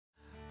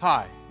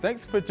Hi,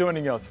 thanks for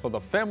joining us for the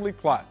Family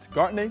Plot,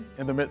 Gardening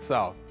in the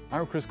Mid-South.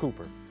 I'm Chris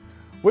Cooper.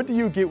 What do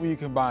you get when you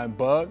combine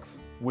bugs,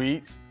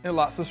 weeds, and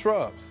lots of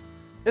shrubs?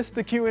 It's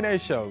the Q&A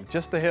show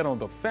just ahead on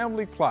the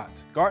Family Plot,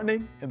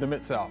 Gardening in the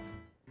Mid-South.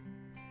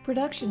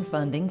 Production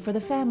funding for the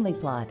Family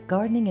Plot,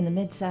 Gardening in the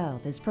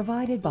Mid-South is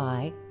provided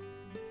by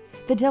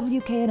the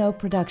WKNO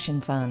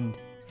Production Fund,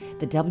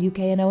 the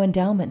WKNO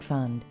Endowment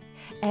Fund,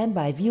 and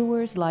by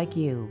viewers like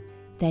you.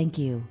 Thank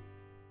you.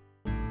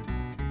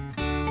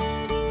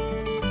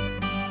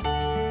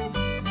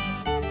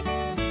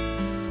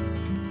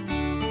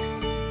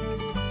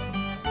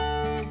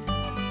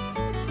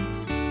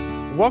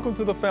 Welcome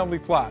to the Family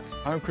Plot.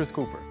 I'm Chris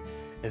Cooper.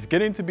 It's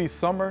getting to be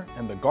summer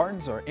and the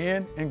gardens are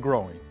in and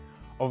growing.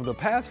 Over the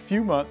past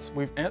few months,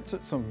 we've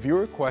answered some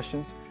viewer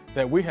questions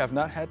that we have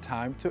not had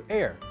time to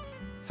air.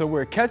 So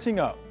we're catching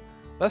up.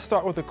 Let's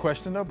start with a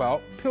question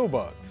about pill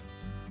bugs.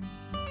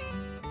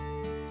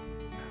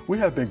 We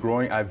have been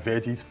growing our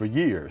veggies for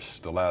years.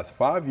 The last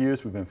 5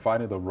 years, we've been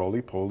fighting the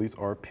roly-polies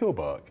or pill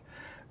bug.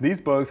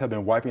 These bugs have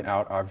been wiping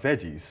out our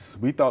veggies.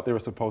 We thought they were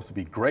supposed to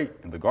be great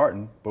in the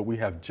garden, but we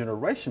have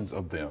generations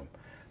of them.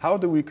 How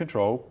do we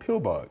control pill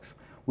bugs?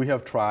 We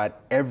have tried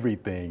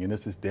everything, and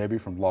this is Debbie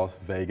from Las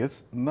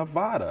Vegas,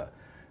 Nevada.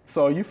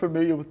 So are you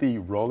familiar with the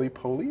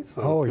roly-polies?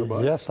 Oh,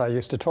 yes, I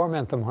used to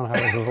torment them when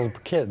I was a little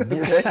kid.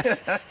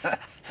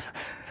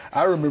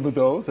 I remember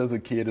those as a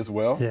kid as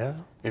well. Yeah.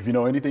 If you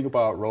know anything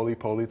about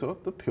roly-polies or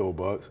the pill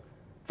bugs,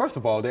 first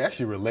of all, they're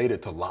actually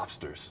related to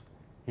lobsters.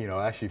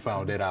 I actually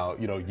found that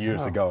out,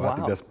 years ago. Wow. I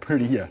think that's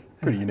pretty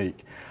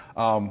unique.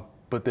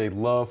 But they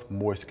love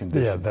moist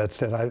conditions. Yeah,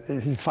 that's it.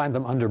 You find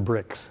them under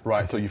bricks.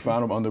 Right, so you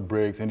find them under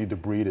bricks, any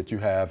debris that you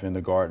have in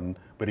the garden.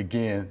 But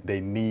again,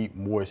 they need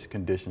moist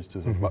conditions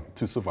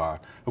to survive.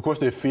 Of course,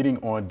 they're feeding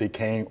on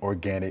decaying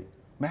organic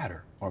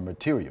matter or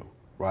material,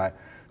 right?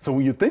 So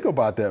when you think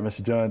about that,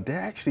 Mr. John, they're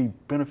actually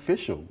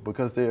beneficial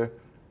because they're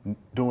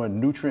doing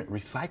nutrient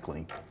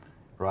recycling,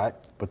 right?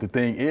 But the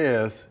thing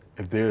is,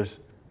 if there's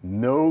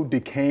no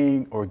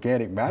decaying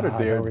organic matter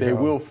there, they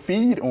will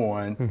feed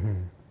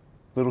on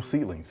little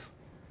seedlings,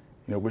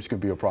 which can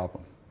be a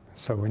problem.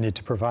 So we need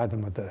to provide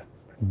them with a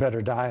better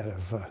diet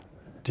of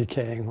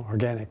decaying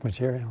organic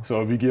material.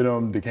 So if you get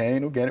them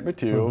decaying organic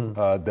material,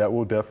 that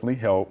will definitely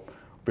help.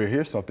 But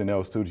here's something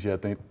else too that you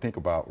have to think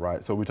about,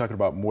 right? So we're talking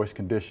about moist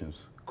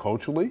conditions.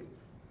 Culturally,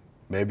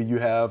 maybe you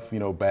have,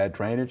 bad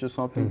drainage or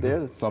something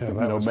there. Something,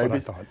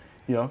 maybe,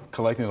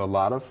 collecting a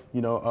lot of,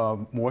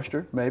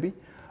 moisture, maybe.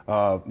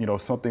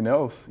 Something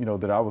else,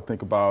 that I would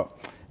think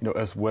about,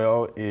 as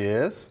well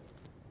is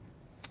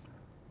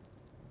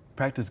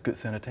practice good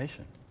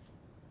sanitation,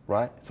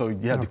 right? So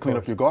you have to clean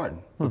up your garden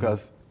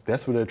because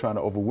that's where they're trying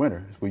to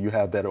overwinter, is where you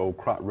have that old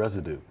crop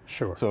residue.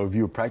 Sure. So if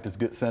you practice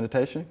good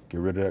sanitation,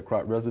 get rid of that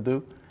crop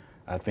residue,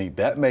 I think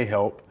that may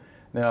help.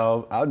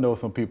 Now, I know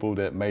some people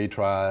that may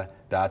try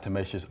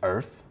diatomaceous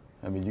earth.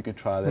 I mean, you can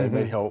try that. It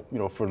may help,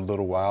 for a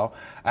little while.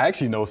 I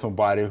actually know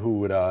somebody who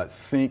would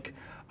sink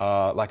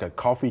like a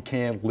coffee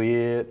can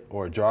lid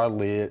or a jar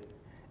lid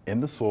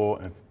in the soil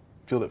and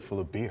fill it full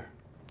of beer.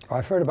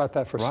 I've heard about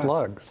that for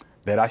slugs.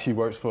 That actually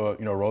works for,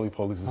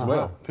 roly-polies as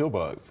well, pill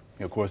bugs.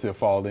 Of course, they'll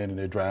fall in and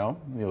they drown.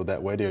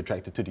 That way they're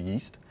attracted to the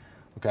yeast.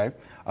 Okay.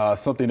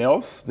 Something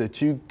else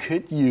that you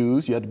could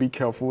use, you have to be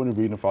careful when you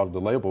read and follow the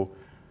label,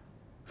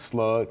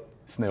 slug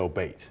snail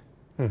bait.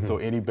 So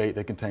any bait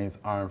that contains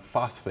iron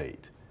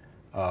phosphate,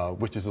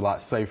 which is a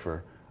lot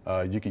safer,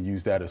 you can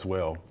use that as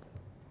well,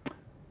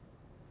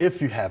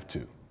 if you have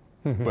to.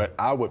 But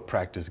I would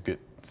practice good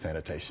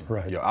sanitation.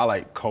 Right. I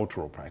like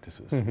cultural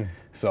practices.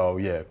 So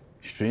yeah,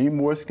 extreme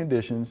moist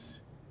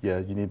conditions,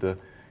 you need to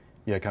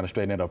kind of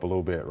straighten it up a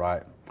little bit,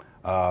 right?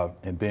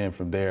 And then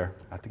from there,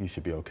 I think you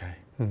should be okay.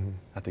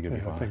 I think it'll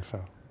be fine. I think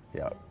so.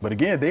 Yeah, but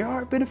again, they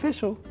are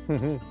beneficial.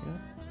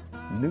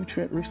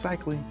 Nutrient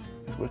recycling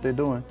is what they're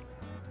doing.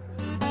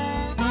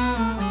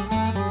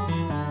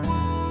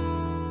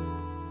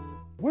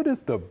 What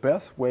is the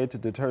best way to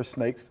deter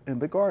snakes in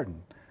the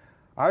garden?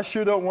 I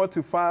sure don't want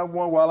to find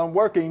one while I'm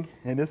working,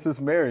 and this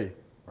is Mary,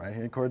 right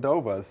here in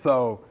Cordova.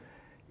 So,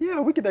 yeah,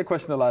 we get that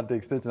question a lot at the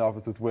Extension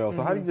office as well.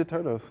 So how do you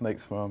deter those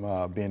snakes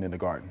from being in the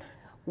garden?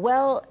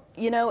 Well,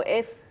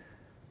 if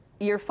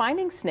you're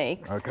finding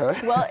snakes,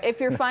 if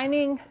you're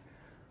finding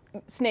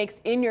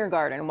snakes in your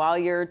garden while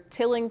you're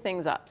tilling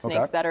things up,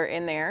 snakes that are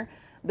in there,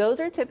 those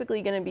are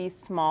typically going to be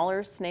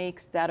smaller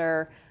snakes that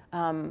are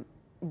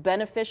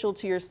beneficial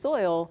to your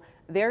soil.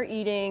 They're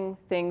eating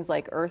things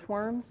like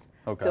earthworms.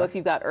 So if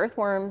you've got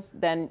earthworms,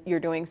 then you're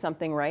doing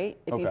something right.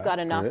 If you've got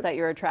enough that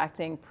you're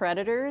attracting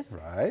predators,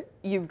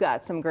 you've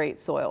got some great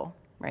soil,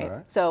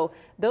 right? So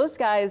those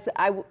guys,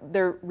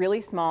 they're really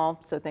small.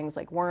 So things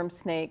like worm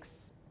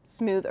snakes,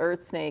 smooth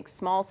earth snakes,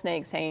 small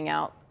snakes hanging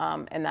out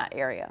in that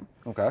area.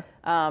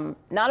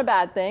 Not a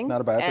bad thing. Not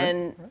a bad thing.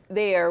 And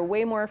they are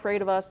way more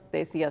afraid of us.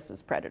 They see us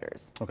as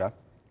predators.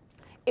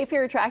 If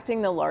you're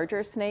attracting the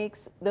larger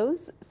snakes,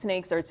 those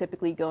snakes are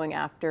typically going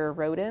after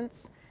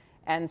rodents.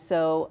 And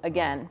so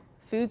again,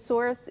 food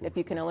source, if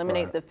you can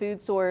eliminate the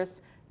food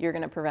source, you're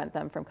going to prevent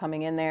them from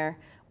coming in there.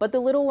 But the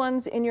little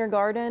ones in your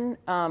garden,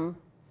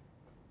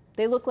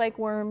 they look like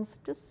worms.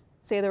 Just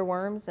say they're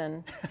worms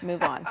and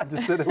move on.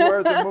 Just say they're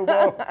worms and move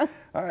on.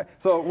 All right.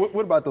 So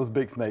what about those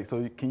big snakes?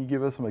 So can you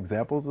give us some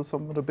examples of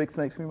some of the big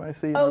snakes we might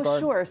see in the garden?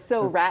 Sure.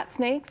 So rat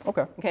snakes.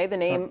 Okay, the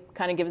name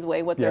kind of gives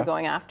away what they're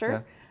going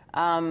after.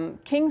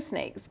 King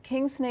snakes.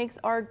 King snakes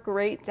are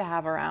great to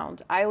have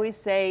around. I always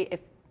say,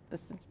 if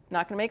this is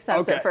not going to make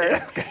sense at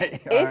first,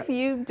 if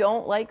you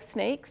don't like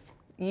snakes,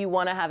 you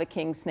want to have a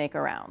king snake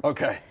around.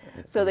 Okay.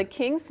 So the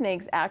king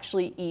snakes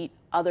actually eat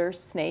other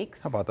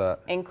snakes. How about that?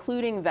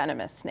 Including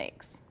venomous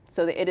snakes.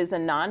 So it is a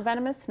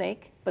non-venomous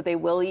snake, but they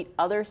will eat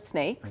other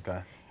snakes.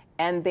 Okay.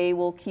 And they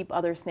will keep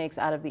other snakes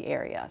out of the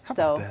area. How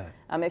about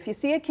that? If you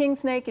see a king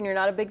snake and you're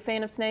not a big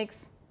fan of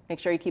snakes, make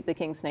sure you keep the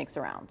king snakes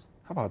around.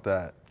 How about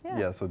that?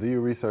 Yeah, so do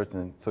your research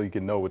and so you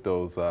can know what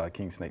those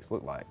king snakes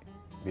look like,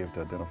 be able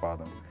to identify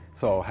them.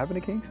 So having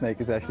a king snake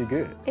is actually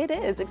good. It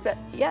is,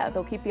 yeah,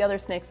 they'll keep the other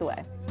snakes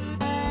away.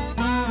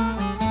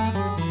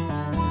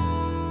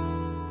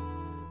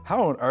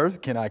 How on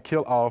earth can I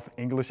kill off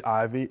English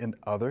ivy and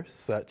other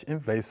such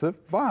invasive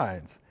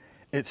vines?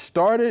 It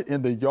started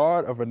in the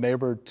yard of a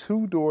neighbor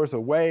 2 doors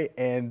away,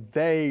 and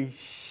they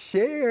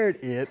shared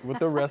it with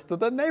the rest of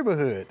the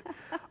neighborhood.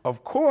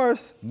 Of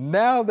course,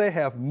 now they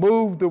have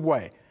moved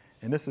away.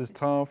 And this is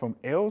Tom from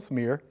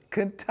Ellesmere,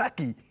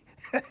 Kentucky.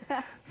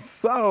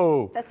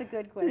 So that's a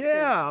good question.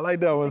 Yeah, I like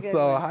that one.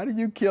 So how do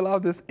you kill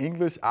off this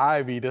English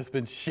ivy that's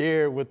been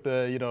shared with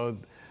the,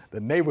 the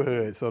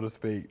neighborhood, so to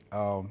speak?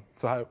 So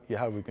how do we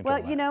control that?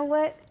 Well, you know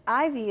what?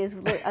 Ivy is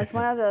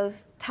one of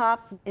those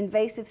top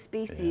invasive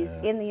species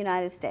in the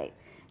United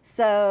States.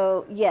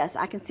 So yes,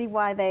 I can see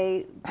why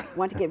they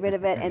want to get rid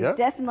of it. And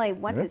definitely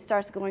once it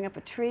starts going up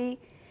a tree,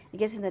 it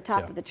gets in the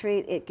top of the tree,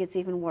 it gets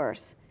even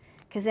worse.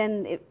 Because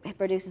then it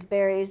produces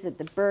berries that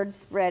the birds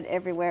spread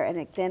everywhere,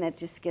 and then it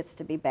just gets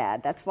to be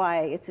bad. That's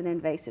why it's an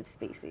invasive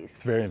species.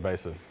 It's very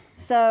invasive.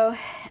 So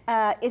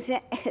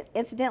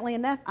incidentally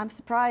enough, I'm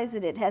surprised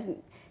that it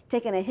hasn't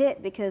taken a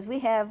hit, because we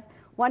have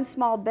one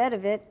small bed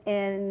of it,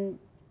 and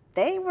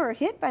they were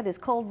hit by this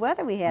cold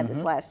weather we had this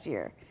last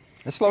year.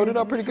 It slowed it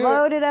up pretty good.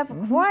 Slowed it up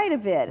quite a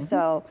bit.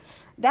 So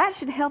that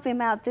should help him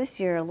out this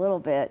year a little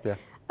bit.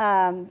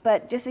 Yeah.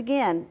 But just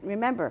again,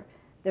 remember,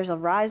 there's a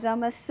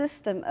rhizoma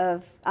system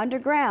of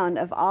underground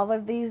of all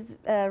of these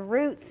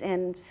roots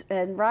and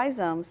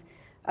rhizomes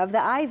of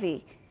the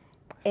ivy.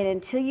 And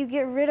until you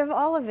get rid of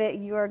all of it,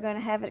 you are going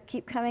to have it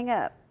keep coming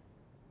up.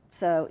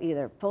 So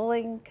either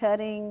pulling,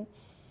 cutting,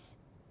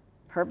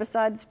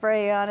 herbicide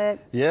spray on it.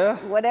 Yeah.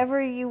 Whatever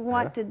you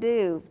want to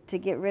do to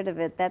get rid of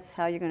it, that's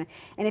how you're going to.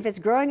 And if it's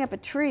growing up a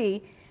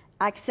tree,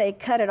 I say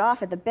cut it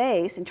off at the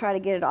base and try to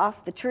get it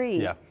off the tree.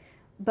 Yeah.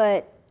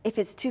 But if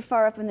it's too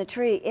far up in the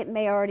tree, it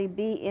may already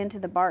be into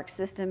the bark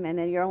system, and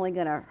then you're only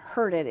going to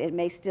hurt it. It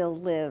may still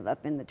live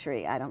up in the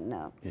tree. I don't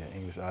know. Yeah,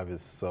 English ivy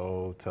is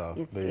so tough.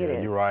 It yeah,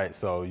 is. You're right.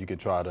 So you can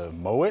try to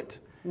mow it.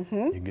 You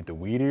can get the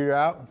weed eater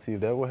out and see if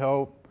that will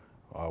help.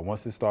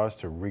 Once it starts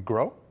to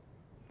regrow,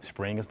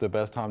 spring is the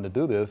best time to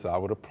do this. I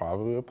would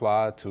probably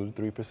apply 2 to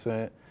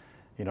 3%,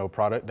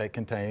 product that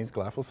contains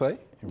glyphosate.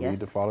 And read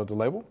to follow the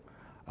label.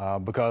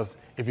 Because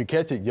if you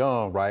catch it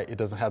young, right, it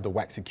doesn't have the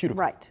waxy cuticle.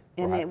 Right,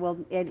 and it will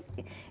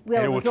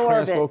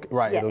absorb it.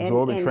 Right, it'll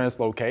absorb and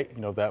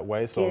translocate, that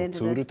way. So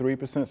 2 to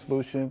 3%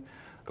 solution,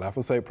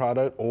 glyphosate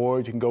product, or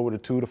you can go with a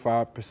 2 to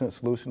 5%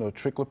 solution of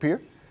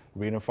triclopyr.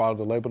 Read and follow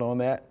the label on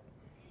that.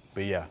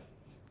 But yeah,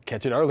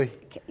 catch it early.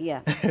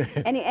 Yeah,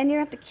 and you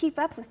have to keep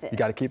up with it. You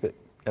got to keep it.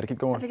 Got to keep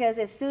going. Because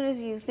as soon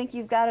as you think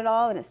you've got it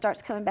all and it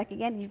starts coming back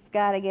again, you've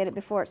got to get it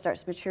before it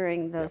starts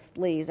maturing those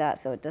leaves out,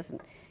 so it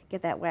doesn't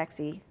get that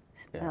waxy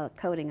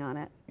coating on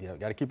it. Yeah,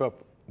 got to keep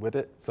up with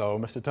it. So,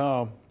 Mr.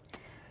 Tom.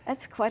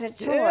 That's quite a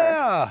chore.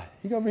 Yeah,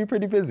 you're going to be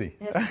pretty busy.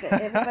 Yes,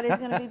 everybody's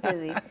going to be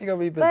busy. You're going to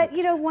be busy.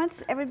 But,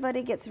 once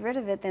everybody gets rid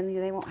of it, then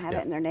they won't have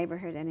it in their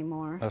neighborhood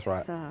anymore. That's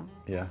right. So,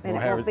 and it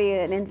won't be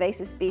an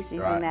invasive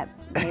species in that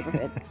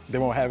neighborhood. They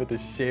won't have it to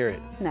share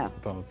it, no. as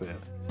Tom said.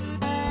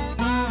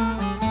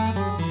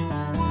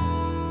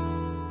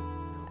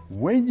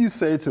 When you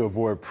say to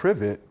avoid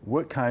privet,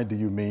 what kind do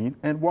you mean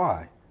and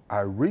why? I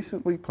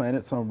recently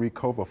planted some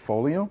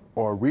recovifolium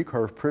or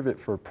recurve privet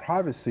for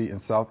privacy in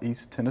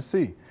southeast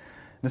Tennessee.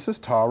 This is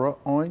Tara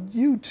on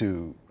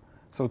YouTube.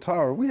 So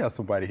Tara, we have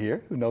somebody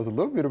here who knows a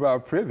little bit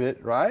about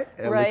privet, right?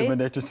 At Lincoln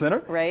Nature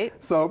Center. Right.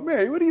 So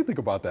Mary, what do you think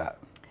about that?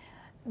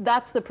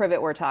 That's the privet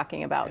we're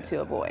talking about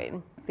to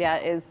avoid.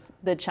 That is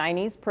the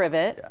Chinese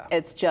privet.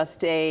 It's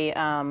just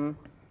a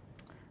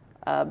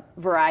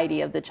variety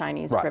of the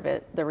Chinese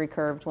privet, the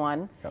recurved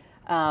one.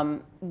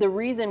 The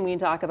reason we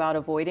talk about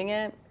avoiding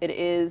it, it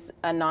is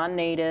a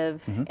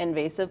non-native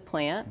invasive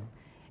plant.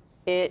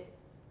 It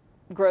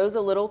grows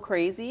a little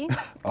crazy.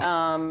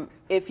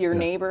 If your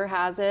neighbor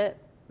has it,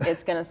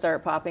 it's going to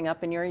start popping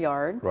up in your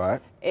yard.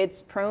 Right.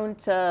 It's prone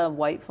to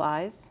white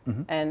flies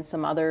and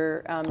some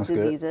other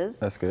diseases.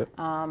 That's good.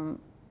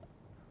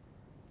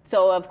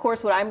 So of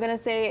course, what I'm going to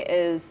say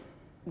is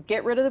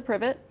get rid of the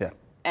privet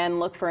and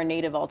look for a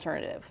native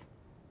alternative.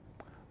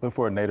 Look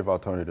for a native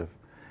alternative.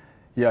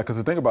 Yeah, because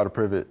the thing about a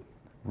privet,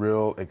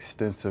 real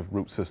extensive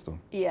root system.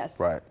 Yes.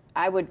 Right.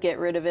 I would get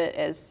rid of it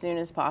as soon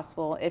as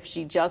possible. If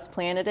she just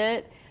planted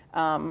it,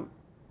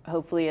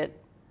 hopefully it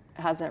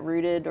hasn't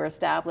rooted or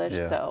established.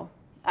 Yeah. So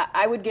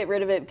I would get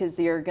rid of it because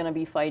you're going to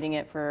be fighting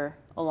it for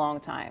a long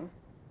time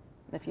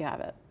if you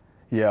have it.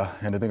 Yeah,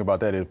 and the thing about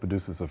that, it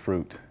produces a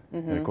fruit.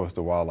 And of course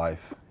the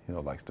wildlife,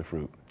 likes the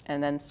fruit.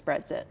 And then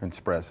spreads it. And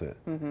spreads it.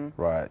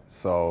 Right.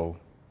 So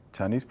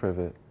Chinese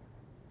privet,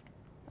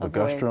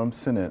 Ligustrum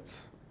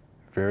sinense,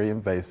 very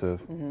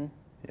invasive.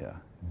 Yeah.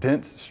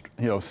 Dense,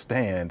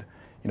 stand,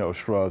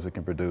 shrubs it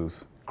can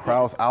produce.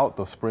 Crowds out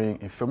the spring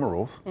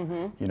ephemerals.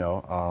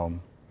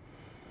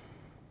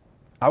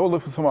 I would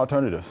look for some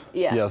alternatives.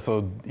 Yes. Yeah,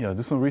 so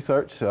do some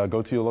research,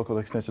 go to your local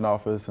extension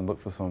office and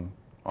look for some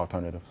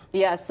alternatives.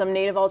 Yeah, some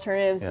native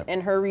alternatives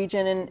in her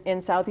region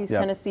in southeast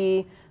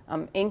Tennessee.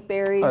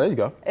 Inkberry. Oh, there you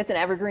go. It's an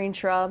evergreen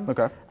shrub.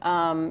 Okay.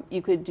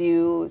 You could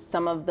do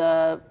some of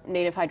the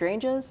native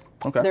hydrangeas.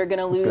 Okay. They're going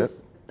to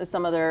lose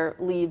some of their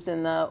leaves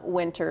in the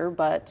winter,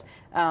 but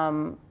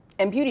and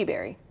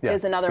beautyberry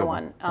is another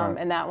one, right.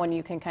 And that one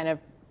you can kind of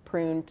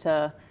prune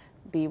to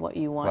be what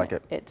you want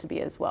it to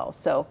be as well.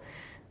 So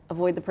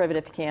avoid the privet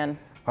if you can.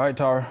 All right,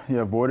 Tara,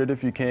 avoid it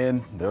if you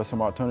can. There are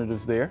some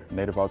alternatives there,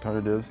 native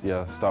alternatives.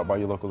 Yeah, stop by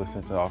your local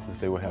extension office.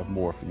 They will have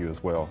more for you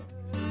as well.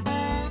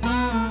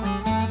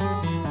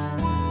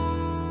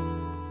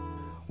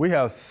 We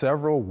have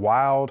several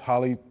wild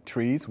holly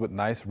trees with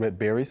nice red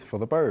berries for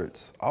the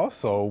birds.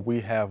 Also, we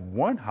have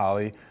one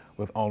holly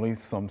with only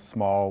some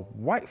small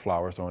white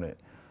flowers on it.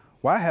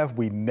 Why have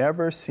we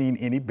never seen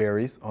any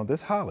berries on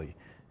this holly?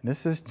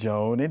 This is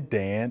Joan and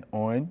Dan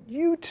on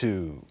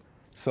YouTube.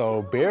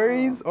 So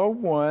berries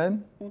on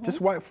one,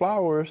 just white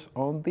flowers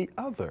on the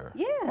other.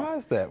 Yes. Why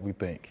is that, we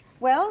think?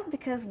 Well,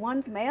 because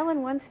one's male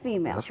and one's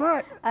female. That's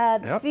right.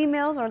 The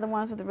females are the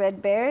ones with the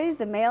red berries.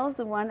 The male's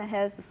the one that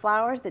has the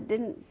flowers that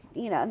didn't,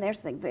 and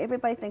there's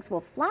everybody thinks,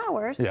 well,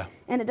 flowers,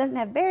 and it doesn't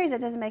have berries,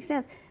 that doesn't make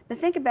sense. But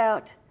think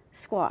about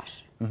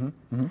squash.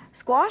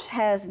 Squash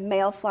has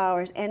male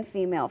flowers and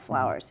female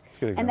flowers.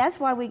 And that's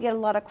why we get a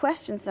lot of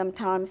questions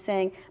sometimes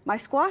saying, my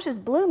squash is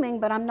blooming,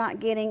 but I'm not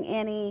getting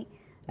any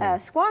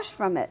squash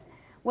from it.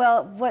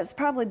 Well, what's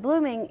probably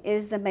blooming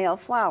is the male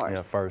flowers.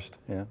 Yeah, first.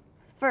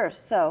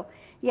 So,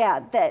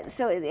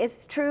 so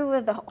it's true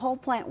of the whole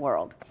plant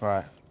world.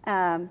 Right.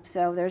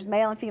 So there's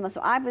male and female. So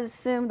I would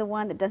assume the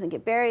one that doesn't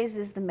get berries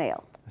is the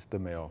male. It's the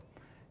male.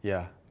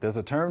 Yeah. There's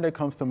a term that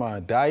comes to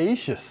mind,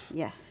 dioecious.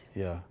 Yes.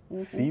 Yeah.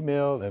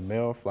 Female and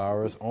male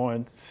flowers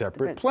on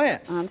separate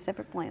plants. On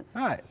separate plants.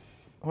 All right.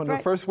 One of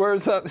the first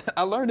words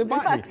I learned in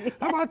botany.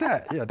 How about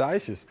that? Yeah,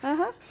 dioecious.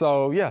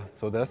 So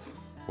so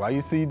that's why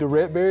you see the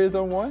red berries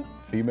on one,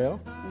 female,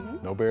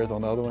 no berries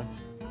on the other one.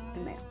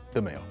 The male.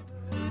 The male.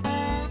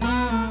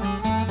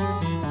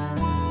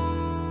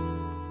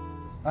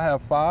 I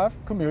have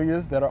 5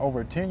 camellias that are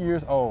over 10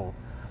 years old.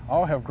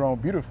 All have grown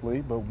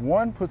beautifully, but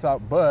one puts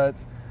out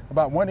buds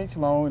about 1 inch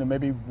long and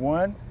maybe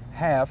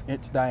 1/2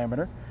 inch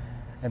diameter,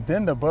 and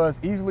then the buds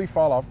easily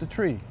fall off the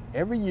tree.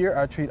 Every year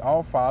I treat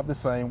all 5 the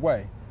same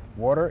way,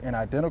 water and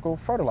identical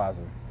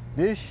fertilizer.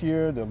 This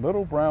year the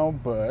little brown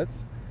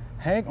buds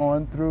hang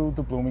on through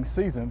the blooming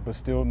season, but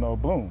still no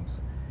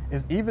blooms.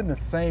 It's even the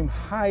same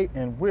height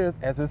and width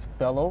as its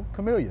fellow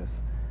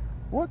camellias.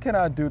 What can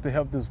I do to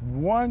help this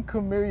one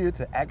camellia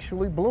to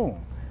actually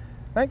bloom?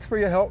 Thanks for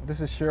your help. This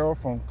is Cheryl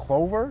from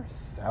Clover,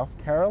 South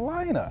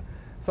Carolina.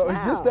 So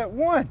it's just that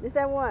one. It's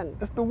that one.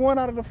 It's the one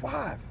out of the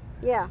 5.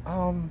 Yeah.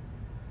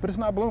 But it's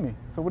not blooming.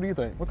 So what do you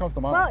think? What comes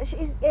to mind? Well,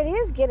 it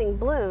is getting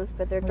blooms,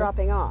 but they're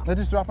dropping off. They're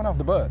just dropping off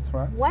the buds,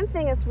 right? One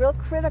thing that's real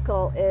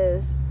critical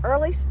is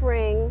early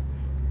spring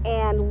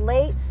and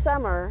late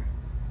summer,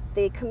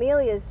 the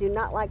camellias do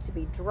not like to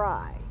be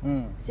dry.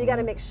 So you got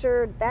to make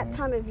sure that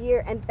time of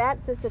year, and that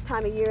is the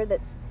time of year that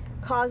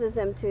causes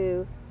them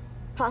to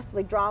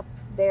possibly drop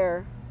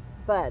their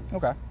buds.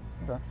 Okay.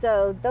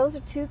 So those are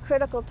 2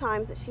 critical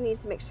times that she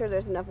needs to make sure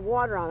there's enough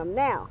water on them.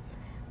 Now,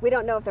 we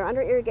don't know if they're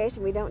under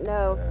irrigation. We don't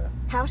know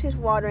how she's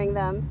watering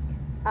them.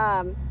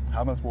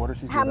 How much water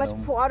she's putting on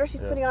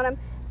them. Putting on them.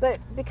 But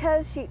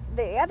because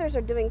the others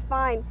are doing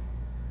fine,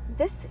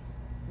 this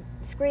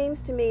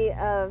screams to me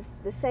of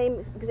the same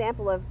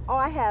example of,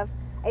 I have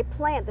a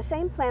plant, the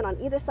same plant on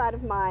either side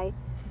of my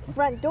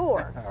front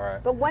door.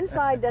 But one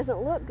side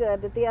doesn't look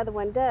good that the other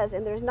one does,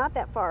 and there's not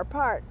that far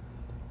apart.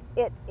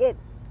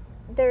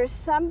 There's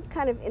some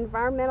kind of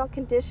environmental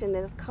condition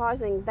that is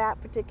causing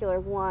that particular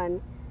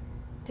one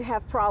to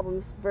have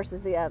problems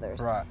versus the others.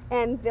 Right.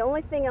 And the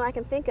only thing that I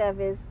can think of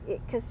is,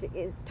 because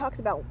it talks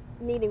about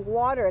needing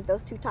water at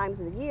those 2 times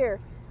of the year,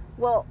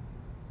 well,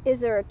 is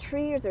there a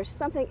tree or is there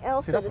something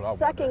else that is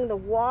sucking the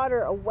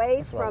water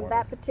away from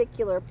that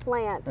particular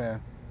plant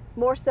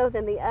more so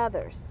than the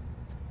others?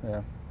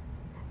 Yeah.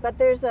 But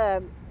there's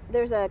a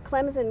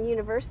Clemson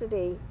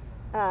University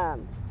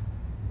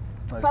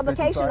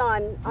publication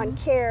on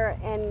care,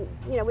 and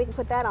we can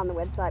put that on the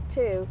website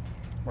too.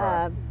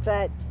 Right.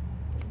 But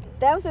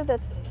those are the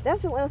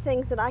only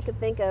things that I could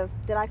think of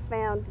that I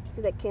found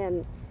that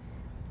can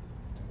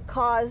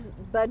cause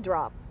bud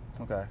drop.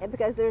 Okay.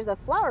 Because there's a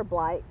flower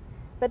blight,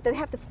 but they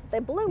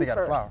bloom they got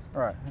first. A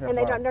flower. Right.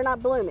 And they're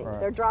not blooming. Right.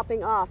 They're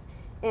dropping off.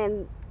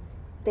 And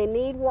they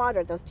need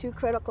water, those 2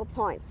 critical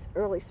points,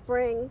 early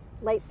spring,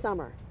 late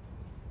summer.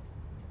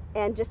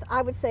 And just,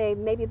 I would say,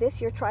 maybe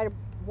this year try to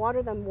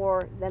water them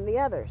more than the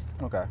others.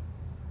 Okay.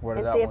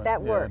 And see if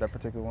that works. That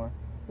particular one?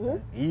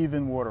 Mm-hmm.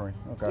 Even watering.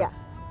 Okay. Yeah.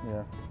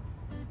 Yeah.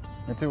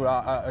 And two,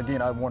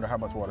 again, I wonder how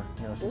much water,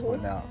 she's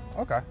putting out.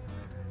 Okay.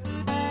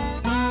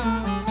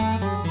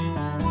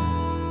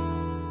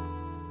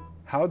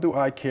 How do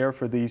I care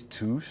for these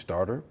 2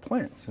 starter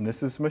plants? And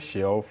this is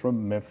Michelle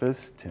from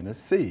Memphis,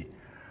 Tennessee.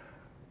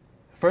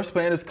 First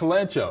plant is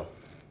Kalanchoe,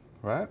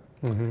 right?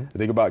 The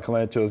thing about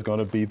Kalanchoe is going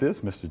to be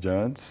this, Mr.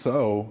 John.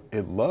 So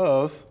it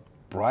loves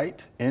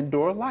bright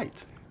indoor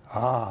light.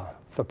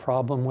 The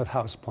problem with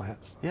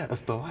houseplants. Yeah,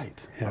 it's the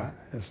light. Yeah,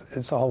 right?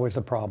 it's always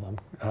a problem.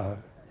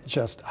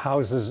 Just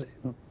houses,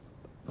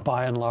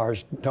 by and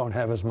large, don't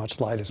have as much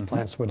light as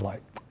plants would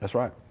like. That's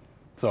right.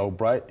 So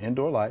bright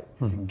indoor light,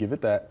 you can give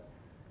it that.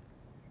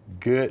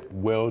 Good,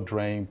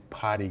 well-drained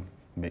potting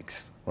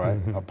mix, right?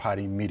 A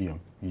potting medium.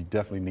 You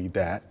definitely need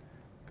that,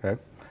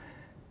 okay?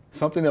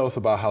 Something else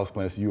about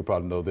houseplants, you would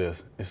probably know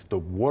this, it's the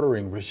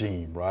watering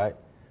regime, right?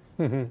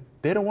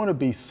 They don't want to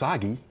be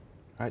soggy,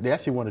 right? They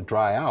actually want to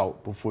dry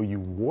out before you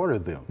water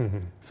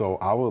them. So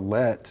I would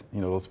let,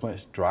 those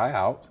plants dry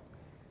out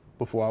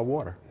before I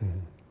water.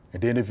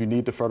 And then if you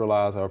need to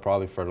fertilize, I would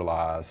probably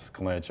fertilize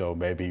Kalanchoe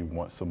maybe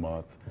once a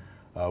month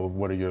with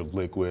one of your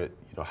liquid,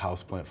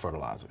 houseplant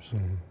fertilizers,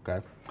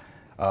 okay?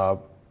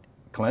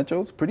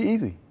 Kalanchoe is pretty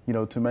easy,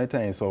 to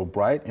maintain. So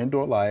bright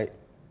indoor light,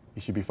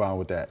 you should be fine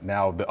with that.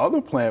 Now, the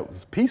other plant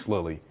was peace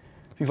lily.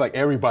 Seems like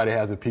everybody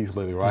has a peace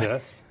lily, right?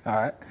 Yes. All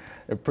right.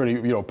 A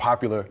pretty,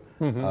 popular,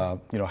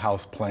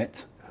 house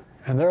plant.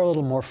 And they're a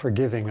little more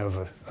forgiving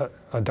of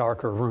a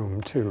darker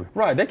room, too.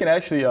 Right. They can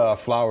actually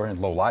flower in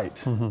low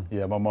light.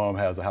 Yeah, my mom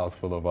has a house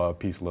full of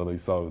peace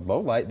lilies. So low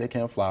light, they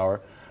can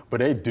flower, but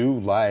they do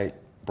like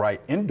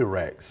bright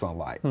indirect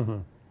sunlight.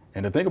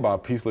 And the thing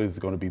about peace lilies is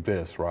going to be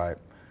this, right?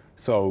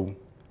 So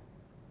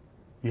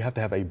you have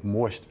to have a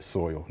moist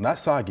soil, not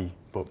soggy,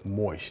 but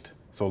moist.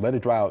 So let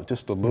it dry out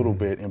just a little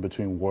bit in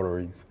between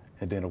waterings,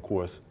 and then of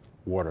course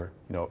water,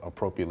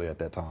 appropriately at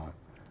that time.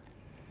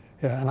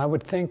 Yeah, and I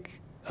would think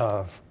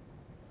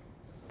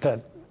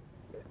that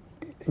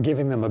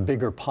giving them a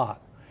bigger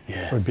pot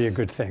would be a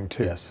good thing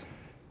too. Yes.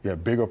 Yeah,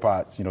 bigger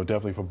pots,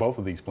 definitely for both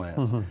of these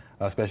plants,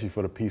 especially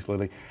for the peace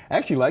lily.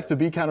 Actually likes to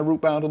be kind of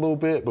root bound a little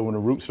bit, but when the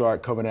roots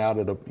start coming out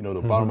of the,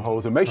 the bottom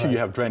holes, and make sure you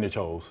have drainage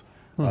holes.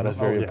 That's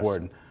very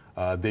important.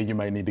 Then you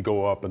might need to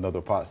go up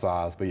another pot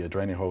size, but yeah,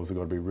 draining holes are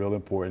going to be real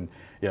important.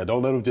 Yeah,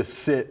 don't let them just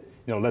sit,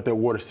 let that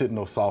water sit in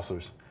those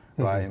saucers,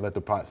 right? And let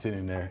the pot sit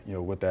in there,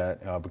 with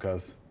that,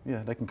 because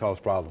yeah, that can cause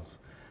problems.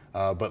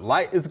 But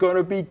light is going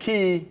to be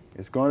key.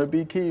 It's going to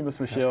be key, Ms.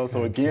 Michelle.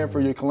 So again, for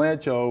your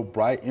Kalanchoe,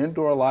 bright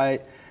indoor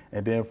light,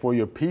 and then for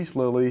your peace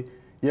lily,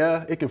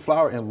 yeah, it can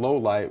flower in low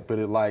light, but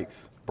it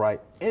likes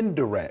bright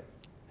indirect.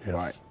 Yes.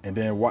 Right, and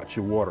then watch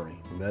your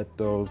watering. Let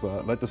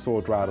the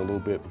soil dry out a little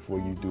bit before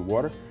you do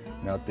water,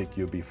 and I think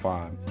you'll be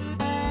fine.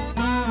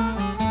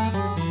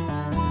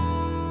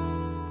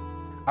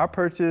 I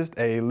purchased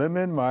a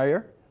lemon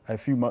Meyer a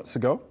few months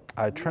ago.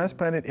 I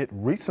transplanted it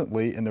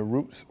recently and the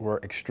roots were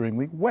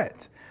extremely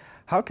wet.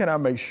 How can I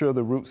make sure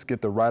the roots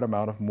get the right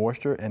amount of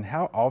moisture, and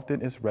how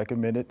often is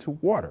recommended to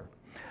water?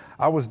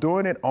 I was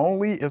doing it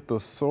only if the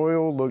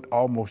soil looked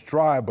almost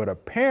dry, but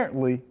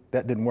apparently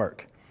that didn't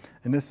work.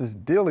 And this is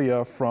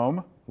Delia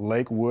from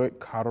Lakewood,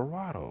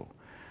 Colorado.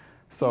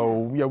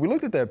 So yeah, we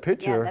looked at that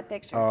picture. Yeah, that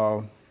picture.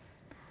 Wow.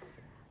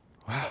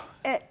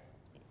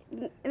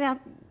 Now,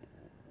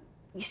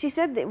 she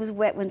said that it was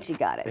wet when she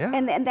got it. Yeah.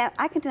 And that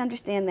I can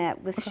understand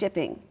that with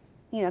shipping,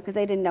 because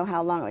they didn't know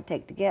how long it would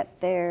take to get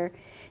there.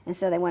 And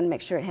so they wanted to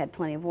make sure it had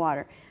plenty of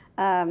water.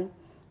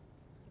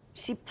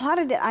 She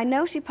potted it, I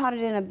know she potted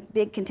it in a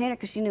big container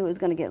because she knew it was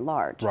going to get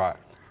large. Right.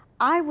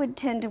 I would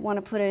tend to want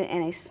to put it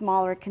in a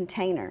smaller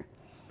container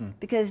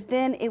because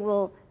then it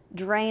will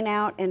drain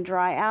out and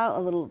dry out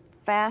a little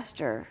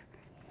faster.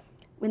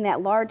 In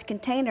that large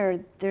container,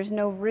 there's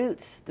no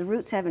roots. The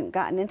roots haven't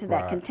gotten into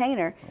that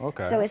container.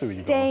 Okay. So it's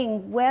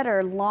staying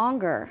wetter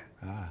longer.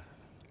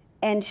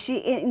 And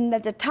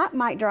the top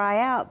might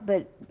dry out,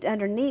 but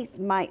underneath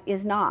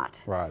is not.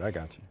 Right, I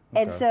got you.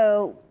 Okay. And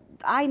so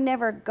I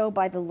never go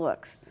by the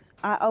looks.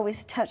 I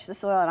always touch the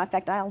soil, and in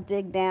fact, I'll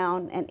dig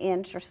down an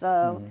inch or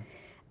so.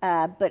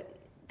 But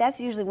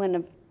that's usually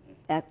when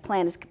a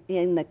plant is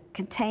in the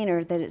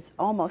container that it's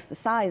almost the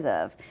size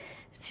of.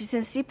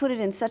 Since she put it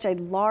in such a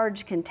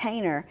large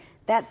container,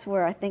 that's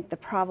where I think the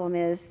problem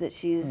is, that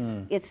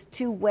it's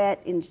too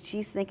wet and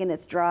she's thinking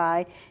it's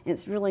dry, and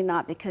it's really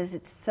not, because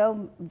it's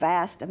so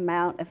vast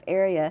amount of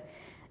area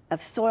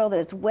of soil that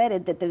it's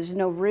wetted that there's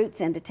no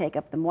roots in to take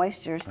up the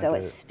moisture, so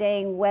it's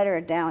staying wetter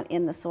down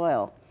in the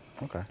soil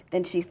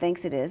than she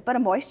thinks it is. But a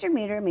moisture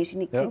meter, I mean,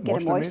 she could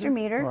get a moisture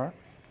meter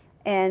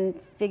and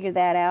figure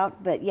that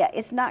out. But yeah,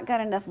 it's not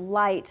got enough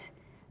light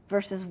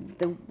versus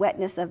the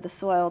wetness of the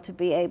soil to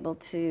be able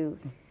to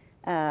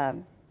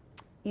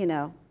you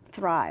know,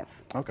 thrive.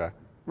 Okay.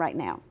 Right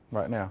now.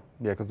 Right now,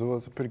 yeah, because it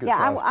was a pretty good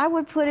size. Yeah, I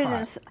would put it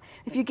in.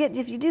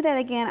 If you do that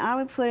again, I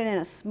would put it in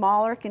a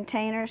smaller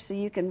container so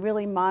you can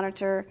really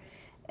monitor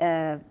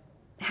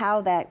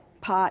how that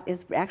pot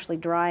is actually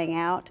drying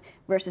out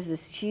versus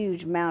this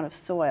huge amount of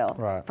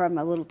soil from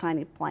a little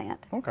tiny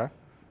plant. Okay.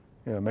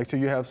 Yeah, make sure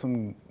you have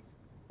some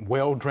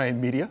well-drained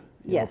media.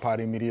 Yes.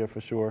 Potting media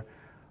for sure.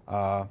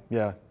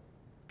 Yeah,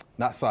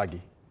 not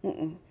soggy.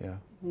 Yeah.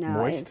 No,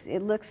 moist.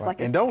 it looks like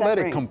it's And don't let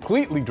it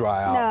completely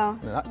dry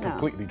out. No, not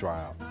completely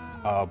dry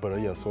out. But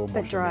yeah, soil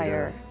moisture. But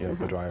drier. Yeah,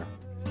 but drier.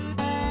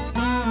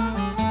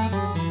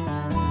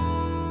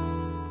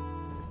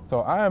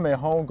 So I am a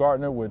home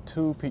gardener with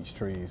 2 peach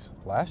trees.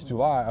 Last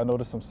July, I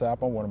noticed some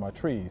sap on one of my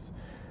trees.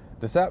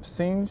 The sap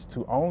seems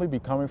to only be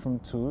coming from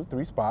 2 or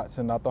 3 spots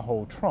and not the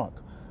whole trunk.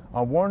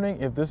 I'm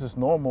wondering if this is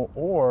normal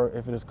or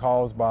if it is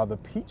caused by the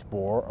peach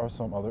borer or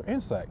some other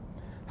insect.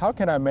 How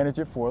can I manage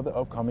it for the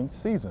upcoming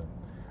season?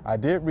 I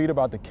did read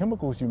about the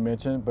chemicals you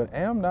mentioned, but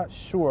am not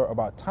sure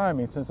about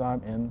timing since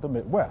I'm in the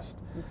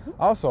Midwest.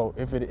 Also,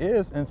 if it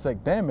is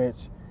insect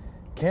damage,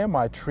 can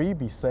my tree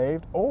be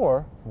saved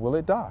or will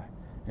it die?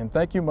 And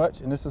thank you much.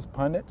 And this is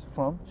Punit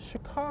from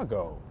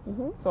Chicago.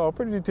 So a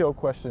pretty detailed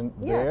question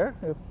there.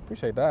 I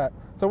appreciate that.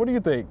 So what do you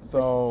think?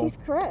 So she's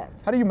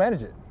correct. How do you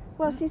manage it?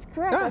 Well, she's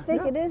correct. I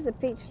think it is the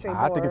peach tree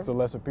borer. I think it's the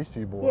lesser peach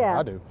tree borer. Yeah.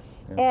 I do.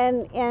 Yeah.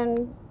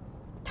 And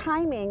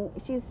timing,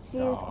 she's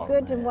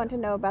good to want to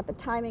know about the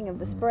timing of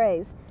the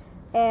sprays.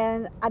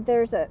 And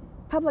there's a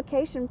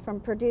publication from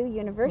Purdue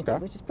University,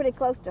 which is pretty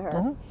close to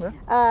her,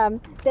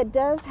 that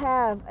does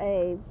have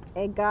a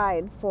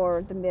guide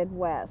for the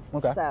Midwest.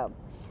 So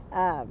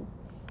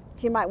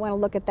you might want to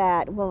look at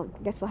that. Well,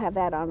 I guess we'll have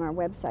that on our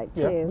website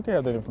too. Yeah, we can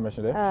have that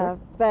information there. Sure.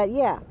 But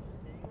yeah,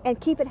 and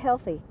keep it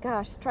healthy.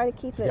 Gosh, try to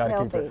keep it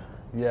healthy.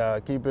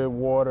 Keep it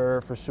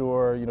water for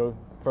sure. You know,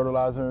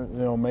 fertilizer,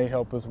 may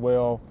help as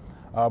well.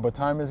 But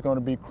timing is going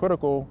to be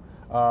critical.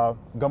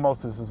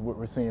 Gummosis is what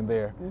we're seeing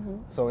there.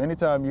 So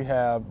anytime you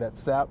have that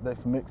sap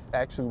that's mixed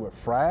actually with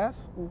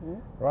frass,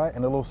 right,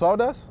 and a little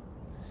sawdust,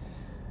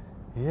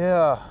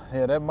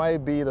 that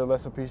might be the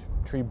lesser peach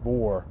tree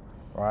borer,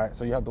 right?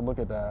 So you have to look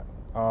at that.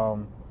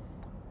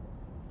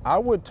 I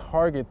would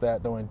target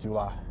that though in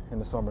July, in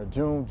the summer,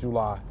 June,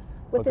 July.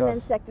 With an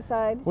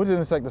insecticide? With an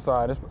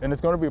insecticide, and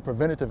it's going to be a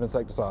preventative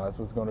insecticide. That's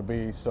what it's going to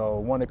be. So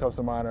one that comes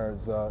to mind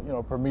is,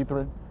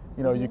 permethrin.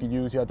 You can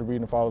use. You have to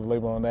read and follow the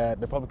label on that.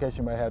 The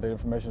publication might have the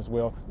information as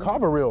well.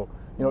 Carbaryl,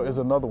 is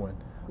another one.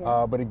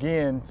 But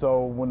again,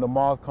 so when the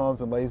moth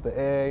comes and lays the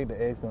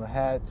egg's going to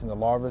hatch, and the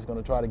larva is going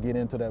to try to get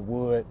into that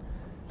wood.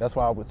 That's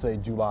why I would say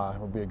July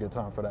would be a good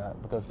time for that,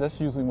 because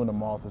that's usually when the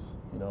moth is,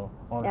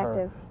 on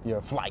active.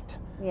 her flight.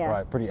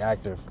 Right, pretty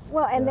active.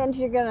 Well, and then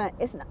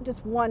it's not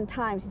just one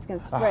time she's going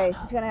to spray.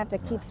 She's going to have to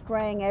keep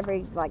spraying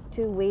every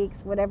 2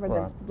 weeks, whatever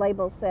the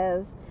label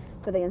says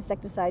for the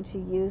insecticide she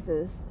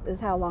uses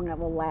is how long it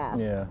will last.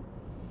 Yeah.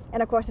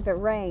 And of course, if it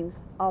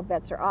rains, all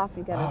bets are off.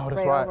 You got to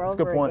spray over that's a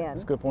good point. again.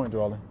 That's a good point,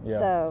 Darlene. Yeah.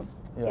 So,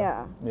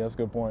 yeah, that's a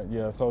good point.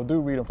 Yeah, so do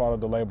read and follow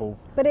the label.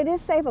 But it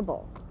is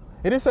savable.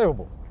 It is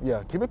savable.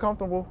 Yeah, keep it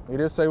comfortable.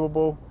 It is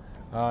savable.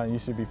 You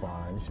should be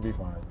fine. You should be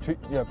fine.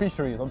 Peach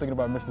trees. I'm thinking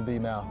about Mr. D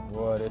now.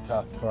 Boy, they're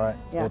tough, right?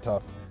 Yeah. They're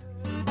tough.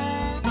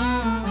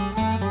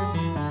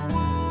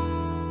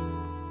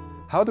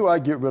 How do I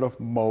get rid of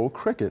mole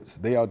crickets?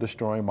 They are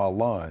destroying my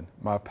lawn.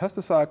 My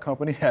pesticide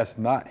company has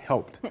not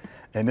helped.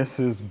 And this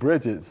is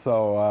Bridget.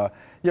 So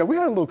we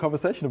had a little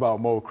conversation about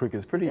mole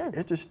crickets. Pretty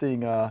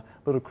interesting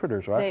little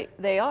critters, right?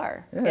 They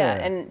are. Yeah,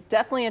 and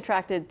definitely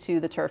attracted to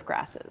the turf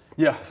grasses.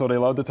 Yeah, so they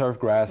love the turf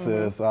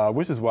grasses,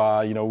 which is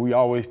why, we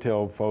always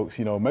tell folks,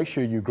 make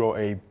sure you grow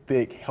a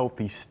thick,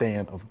 healthy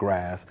stand of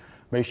grass.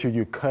 Make sure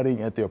you're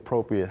cutting at the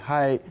appropriate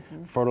height,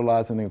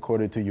 fertilizing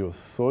according to your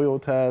soil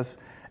test,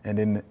 and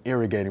then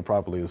irrigating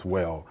properly as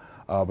well,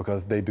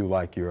 because they do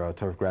like your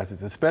turf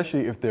grasses,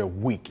 especially if they're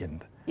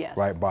weakened,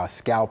 right, by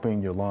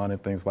scalping your lawn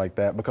and things like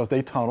that, because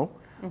they tunnel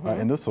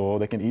in the soil.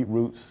 They can eat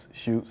roots,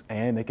 shoots,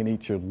 and they can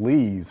eat your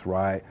leaves,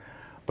 right?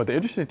 But the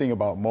interesting thing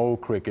about mole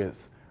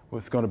crickets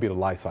was going to be the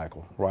life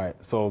cycle, right?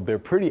 So they're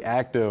pretty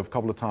active a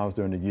couple of times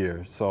during the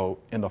year. So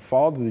in the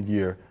fall of the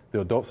year,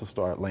 the adults will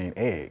start laying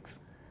eggs.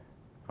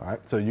 All right,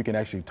 so you can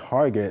actually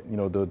target,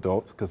 the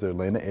adults because they're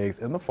laying the eggs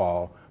in the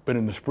fall, but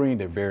in the spring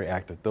they're very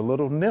active. The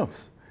little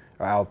nymphs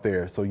are out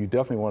there, so you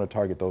definitely want to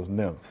target those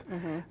nymphs.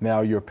 Now,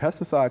 your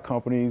pesticide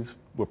companies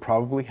will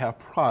probably have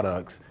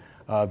products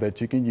that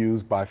you can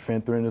use.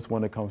 Bifenthrin is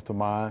one that comes to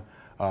mind.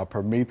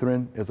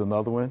 Permethrin is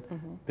another one.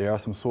 There are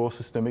some soil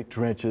systemic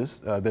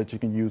drenches that you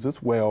can use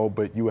as well,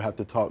 but you will have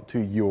to talk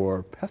to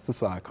your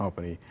pesticide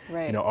company,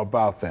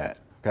 about that.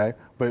 Okay,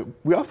 but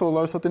we also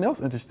learned something else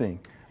interesting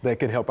that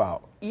could help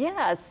out.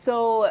 Yeah,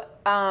 so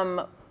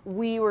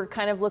we were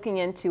kind of looking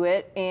into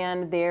it,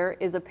 and there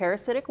is a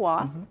parasitic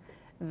wasp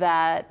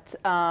that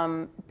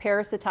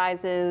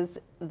parasitizes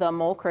the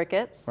mole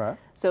crickets. Right.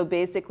 So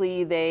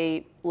basically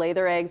they lay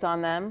their eggs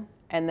on them,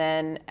 and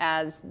then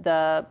as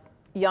the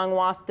young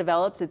wasp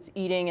develops, it's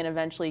eating and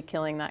eventually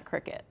killing that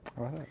cricket.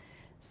 Right.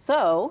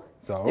 So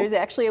there's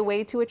actually a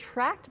way to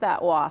attract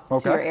that wasp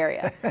to your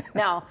area.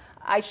 Now,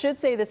 I should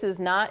say this is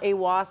not a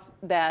wasp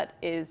that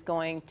is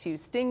going to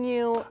sting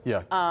you.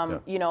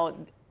 You know,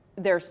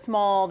 they're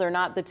small. They're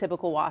not the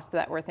typical wasp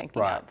that we're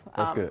thinking of.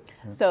 That's good.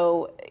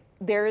 So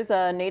there's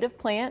a native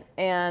plant,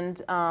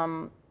 and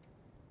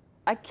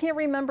I can't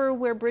remember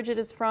where Bridget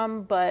is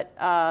from, but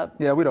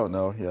yeah, we don't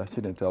know. Yeah,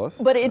 she didn't tell us.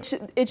 But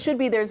it should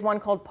be. There's one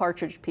called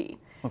partridge pea.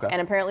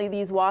 And apparently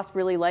these wasps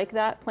really like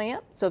that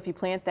plant. So if you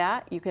plant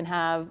that, you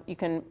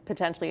can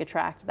potentially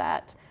attract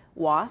that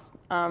wasp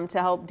to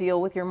help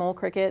deal with your mole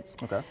crickets.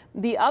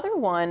 The other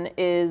one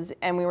is,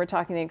 and we were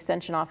talking, the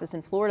Extension Office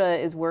in Florida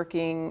is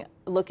looking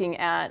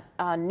at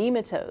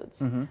nematodes.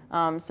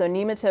 So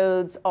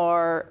nematodes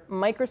are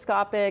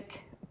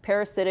microscopic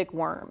parasitic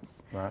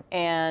worms,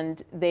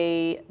 and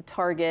they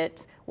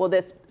target, well,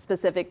 this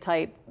specific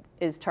type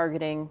is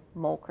targeting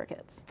mole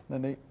crickets.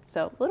 Neat.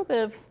 So a little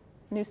bit of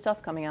new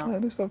stuff coming out. Yeah,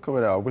 new stuff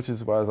coming out, which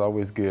is why it's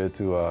always good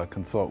to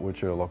consult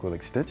with your local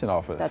extension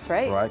office. That's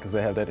right. Right, because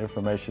they have that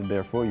information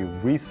there for you,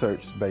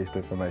 research-based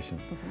information.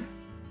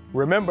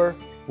 Remember,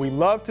 we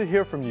love to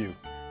hear from you.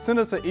 Send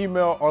us an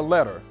email or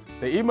letter.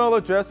 The email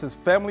address is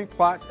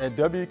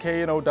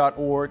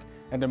familyplot@wkno.org,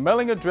 and the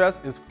mailing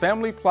address is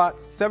Family Plot,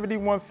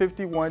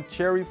 7151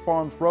 Cherry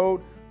Farms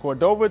Road,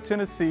 Cordova,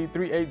 Tennessee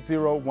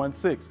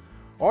 38016.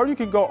 Or you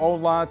can go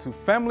online to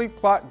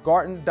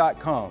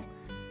familyplotgarden.com.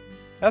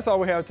 That's all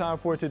we have time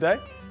for today.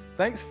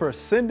 Thanks for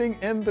sending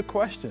in the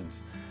questions.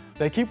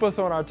 They keep us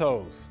on our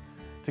toes.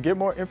 To get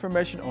more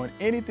information on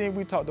anything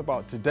we talked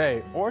about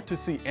today, or to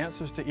see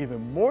answers to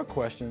even more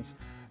questions,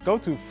 go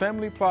to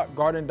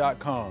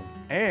familyplotgarden.com.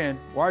 And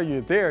while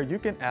you're there, you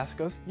can ask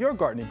us your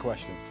gardening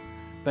questions.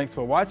 Thanks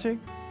for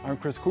watching. I'm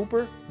Chris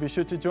Cooper. Be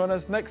sure to join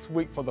us next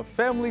week for the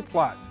Family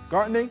Plot,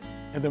 Gardening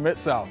in the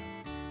Mid-South.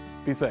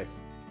 Be safe.